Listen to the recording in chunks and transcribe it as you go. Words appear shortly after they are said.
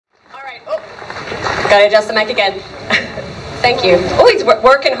Gotta adjust the mic again. Thank you. Oh, he's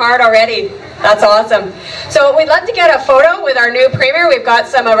working hard already. That's awesome. So we'd love to get a photo with our new Premier. We've got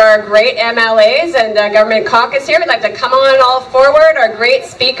some of our great MLAs and government caucus here. We'd like to come on all forward, our great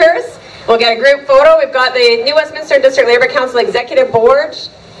speakers. We'll get a group photo. We've got the New Westminster District Labour Council Executive Board.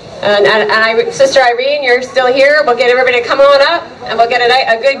 And Sister Irene, you're still here. We'll get everybody to come on up and we'll get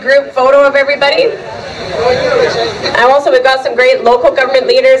a good group photo of everybody. And also we've got some great local government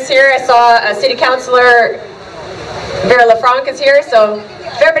leaders here. I saw a City Councillor, Vera LaFranc is here, so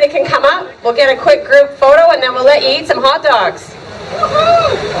if everybody can come up, we'll get a quick group photo and then we'll let you eat some hot dogs.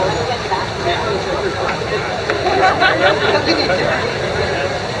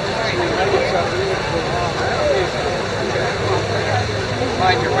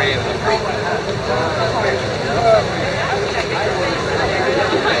 Find your way in the front.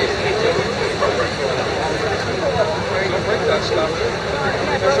 Break that stuff.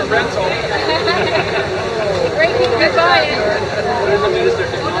 There's a rental. Breaking goodbye. There's a minister.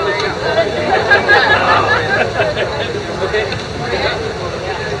 Okay.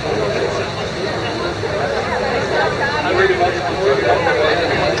 I'm ready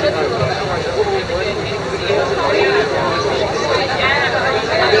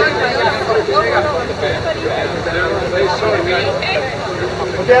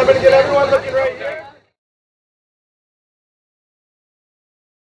Okay, I'm going to get everyone looking right here.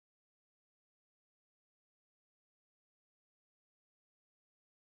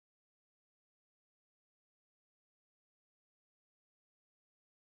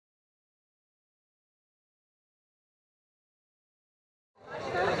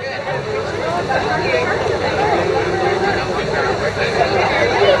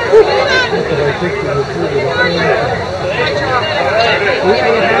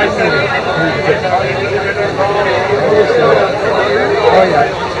 Oh yeah,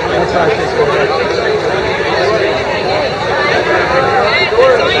 that's how I think.